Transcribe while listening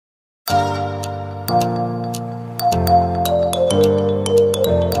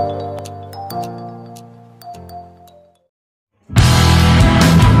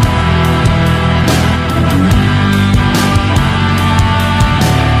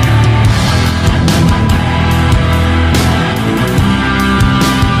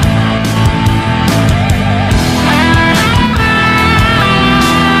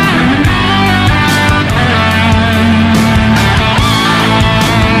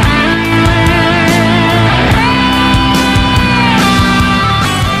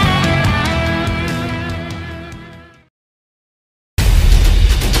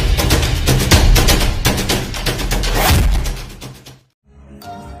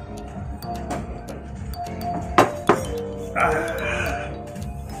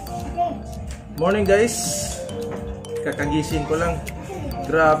Morning guys, kakagising ko lang.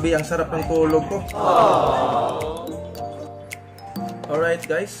 Grabe, ang sarap ng tulog ko. Alright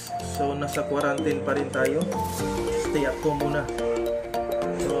guys, so nasa quarantine pa rin tayo. Stay at home muna.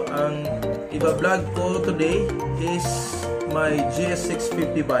 So ang iba-vlog ko today is my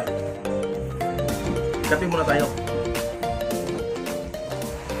GS650 bike. Kape muna tayo.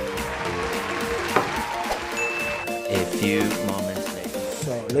 A few moments later.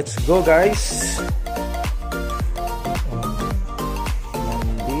 So let's go guys.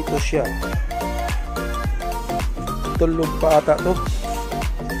 Nandito siya. Tulog pa ata to.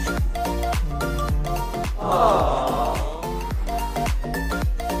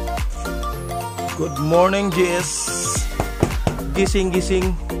 Good morning GS.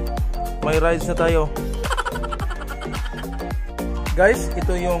 Gising. May rides na tayo. Guys,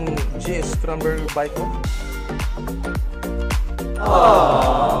 ito yung GS Scrambler bike ko.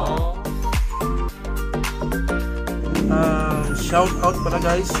 Shout out pala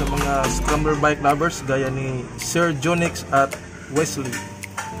guys sa mga Scrambler bike lovers gaya ni Sir Jonix at Wesley.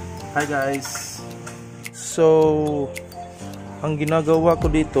 Hi guys. So ang ginagawa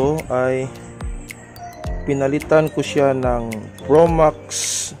ko dito ay pinalitan ko siya ng Promax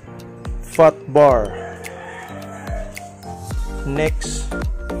fat bar. Next,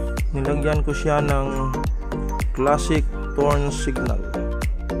 nilagyan ko siya ng classic turn signal.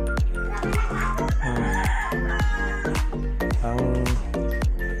 Ang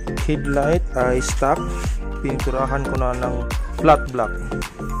headlight ay stock. Pininturahan ko na ng flat black.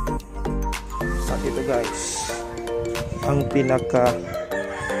 At ito guys, ang pinaka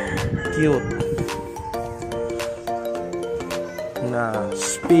cute na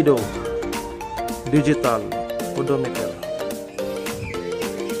speedo digital odometer.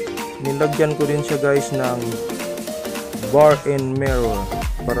 Nilagyan ko din siya guys ng bar and mirror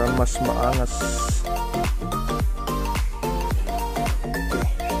para mas maangas.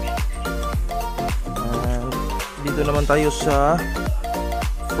 And dito naman tayo sa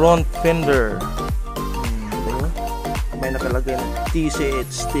front fender. May nakalagay na TCH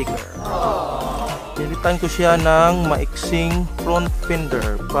sticker. Pilitan ko siya ng maiksing front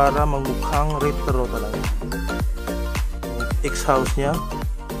fender para magmukhang retro talaga. X-house niya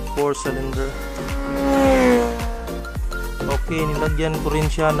 4-cylinder. Okay, nilagyan ko rin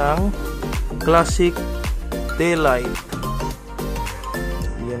siya ng classic taillight.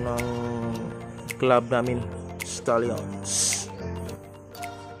 Yan ang club namin, Stallions.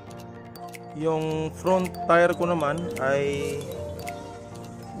 Yung front tire ko naman ay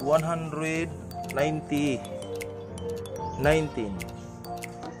 190/19.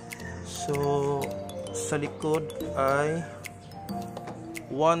 So sa likod ay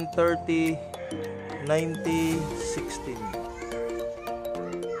 130/90/16.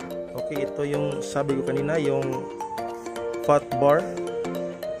 Okay, ito yung sabi ko kanina, yung fat bar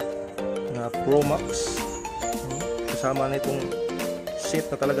na Promax. Kasama na itong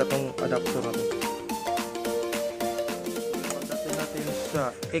set na talaga itong adapter na ito. Pagdating natin sa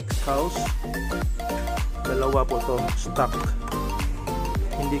X-house, dalawa po ito, stock.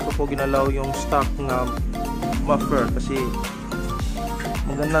 Hindi ko po ginalaw yung stock na muffler kasi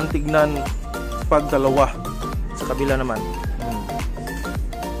magandang tignan pag dalawa. Sa kabila naman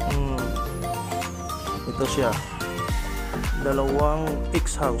ito siya, dalawang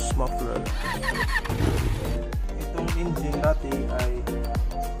X-house muffler. Itong engine natin ay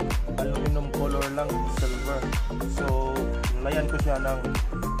aluminum color lang, silver. So nalayan ko siya ng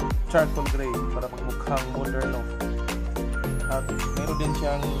charcoal gray para magmukhang moderno. At meron din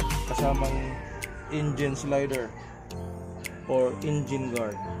siyang kasamang engine slider or engine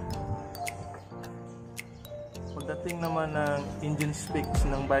guard. Pagdating naman ng engine specs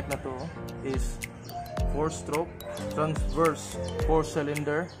ng bike na to is 4-stroke transverse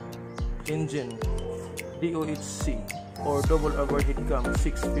 4-cylinder engine DOHC or double overhead cam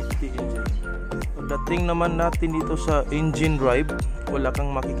 650 engine. Pagdating naman natin dito sa engine drive, wala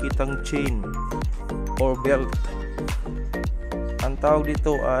kang makikitang chain or belt. Ang tawag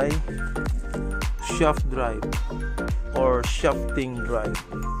dito ay shaft drive or shafting drive.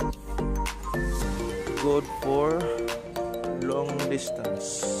 Good for long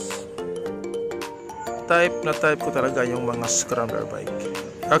distance. Type ko talaga yung mga scrambler bike.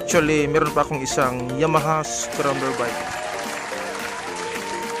 Actually, meron pa akong isang Yamaha scrambler bike.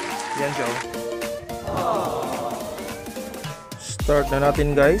 Yan siya. Start na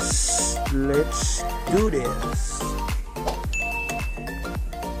natin, guys. Let's do this.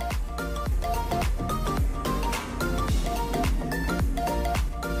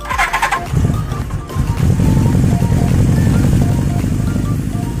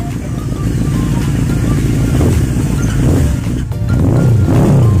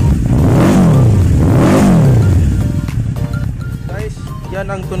 Yan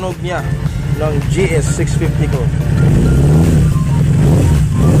ang tunog niya ng GS650 ko.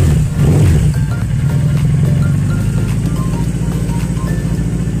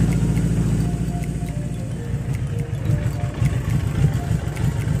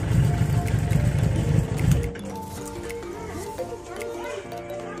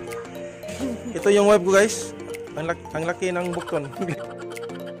 Ito yung web ko, guys. Ang laki ng bukton.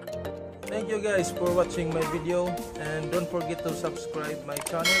 Thank you guys for watching my video, and don't forget to subscribe my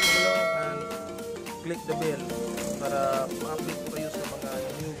channel below and click the bell para ma-update kayo sa mga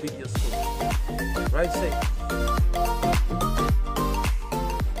new videos ko. Ride safe!